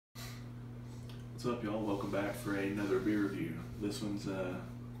What's up, y'all? Welcome back for another beer review. This one's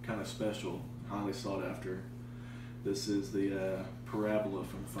kind of special, highly sought after. This is the Parabola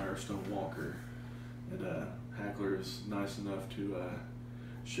from Firestone Walker. And Hackler is nice enough to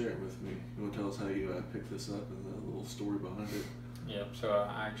share it with me. You want to tell us how you picked this up and the little story behind it? Yep, so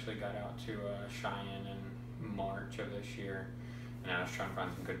I actually got out to Cheyenne in March of this year, and I was trying to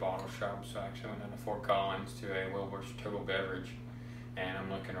find some good bottle shops, so I actually went down to Fort Collins to a Wilbur's Total Beverage, and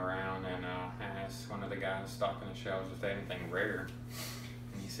I'm looking around, and I asked one of the guys stocking the shelves if they had anything rare,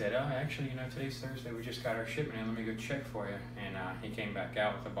 and he said, oh, actually, today's Thursday, we just got our shipment in, let me go check for you, and he came back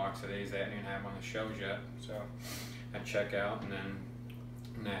out with a box of these. They hadn't even have on the shelves yet, so I check out, and then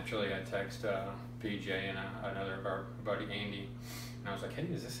naturally I text PJ and another of our buddy Andy, and I was like, hey,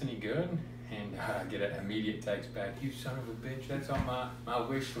 is this any good? And I get an immediate text back, you son of a bitch, that's on my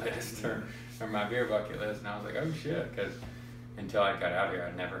wish list or my beer bucket list. And I was like, oh shit, because until I got out here,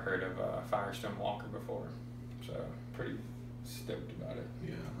 I'd never heard of Firestone Walker before. So pretty stoked about it.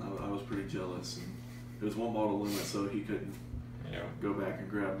 Yeah, I was pretty jealous. And it was one bottle limit, so he couldn't go back and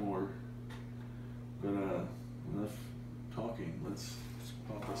grab more. But enough talking, let's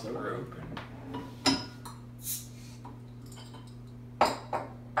pop this open.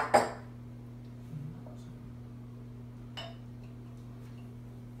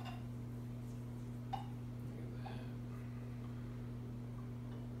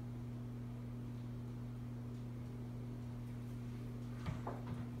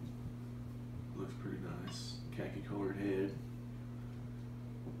 Looks pretty nice. Khaki colored head.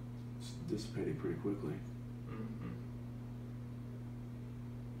 It's dissipating pretty quickly.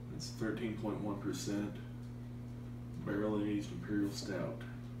 It's 13.1% barrel aged imperial stout.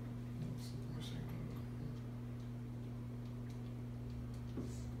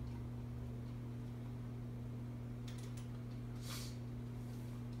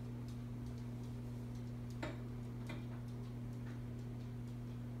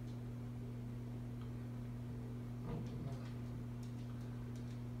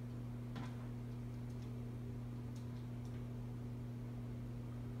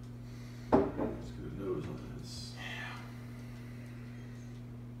 Nose on this.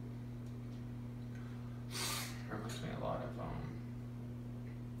 Reminds me a lot of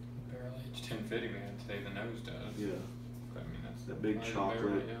barrel aged 1050 we had today. The nose does. Yeah. But I mean that's that big chocolate.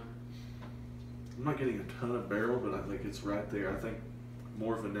 Barrel, yeah. I'm not getting a ton of barrel, but I think it's right there. I think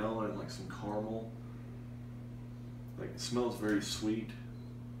more vanilla and like some caramel. Like it smells very sweet.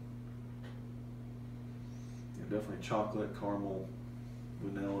 Yeah, definitely chocolate, caramel,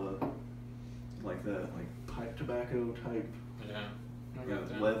 vanilla. Like that, like pipe tobacco type. Yeah. I got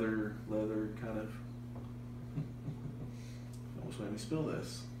that. Leather kind of. Almost made me spill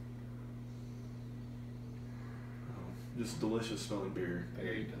this. Just delicious smelling beer.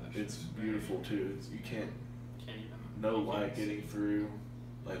 Very delicious. It's beautiful too. You can't even. No light getting through.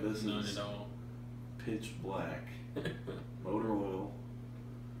 Like this None is at all. pitch black. Motor oil.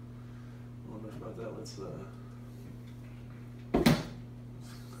 I don't know about that. Let's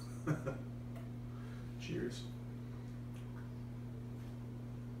cheers.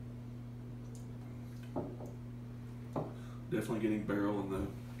 Definitely getting barrel in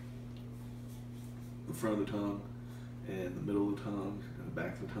the front of the tongue and the middle of the tongue and the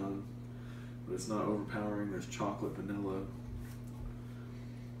back of the tongue, but it's not overpowering. There's chocolate, vanilla.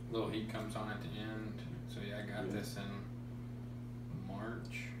 Little heat comes on at the end. So yeah, I got this in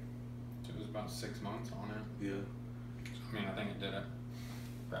March. So it was about 6 months on it. Yeah. So, I mean, I think it did it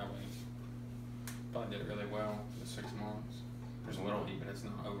probably did it really well for the 6 months. There's a little heat, but it's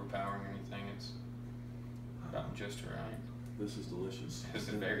not overpowering or anything. It's about just right. This is delicious. This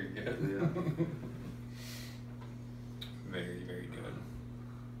is very good. Yeah. Very, very good.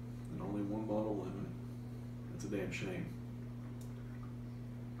 And only one bottle limit. That's a damn shame.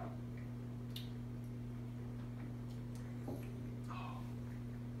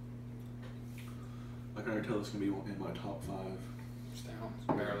 I can already tell this is going to be in my top 5. Stouts,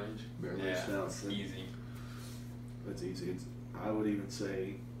 barrel aged. Barrel aged stouts. Easy. That's easy. I would even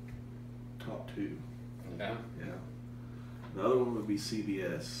say top 2. Yeah? Yeah. The other one would be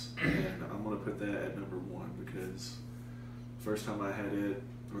CBS, and I'm going to put that at number 1 because the first time I had it,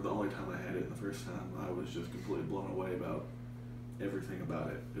 or the only time I had it, the first time, I was just completely blown away about everything about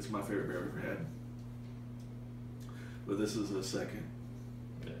it. It's my favorite beer I've ever had. But this is a second.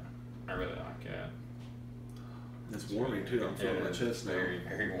 Yeah, I really like it. It's warming too. I'm feeling my chest now. Very,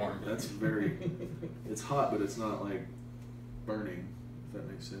 very warm. That's very. It's hot, but it's not like burning. If that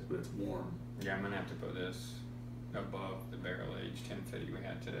makes sense, but it's warm. Yeah, I'm gonna have to put this above the barrel aged 1050 we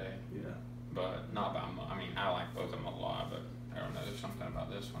had today. Yeah. But not by much. I mean, I like both of them a lot, but I don't know. There's something about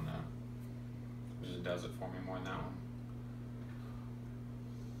this one though. usually does it for me more than that one.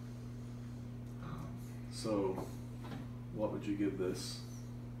 So, what would you give this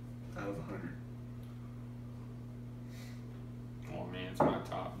out of 100? Well, I mean, it's my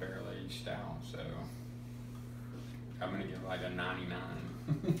top barrel aged stout, so I'm gonna give like a 99.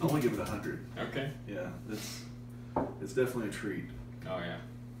 I only give it 100. Okay. Yeah, it's definitely a treat. Oh yeah.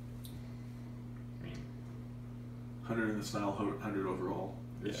 I mean, 100 in the style, 100 overall.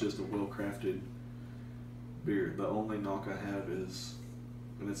 It's Yeah. just a well-crafted beer. The only knock I have is,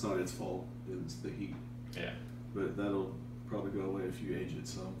 and it's not its fault, is the heat. yeah. But that'll probably go away if you age it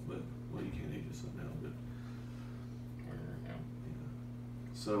some. But well, you can't age it some now. But Yeah.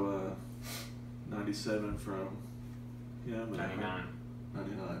 so 97 from 99.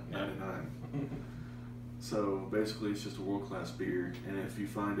 99. Yeah. 99. So basically, it's just a world-class beer, and if you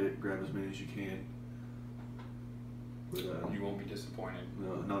find it, grab as many as you can. But You won't be disappointed.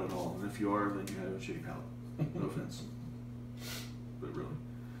 no, not at all. And if you are, then you have a shitty palate. No offense, but really.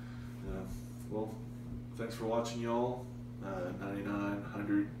 Well, thanks for watching, y'all. 99,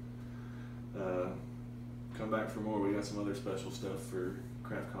 100. Come back for more. We got some other special stuff for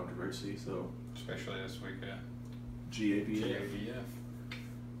Craft Controversy. So Especially this week at GABF. GABF.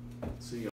 See ya.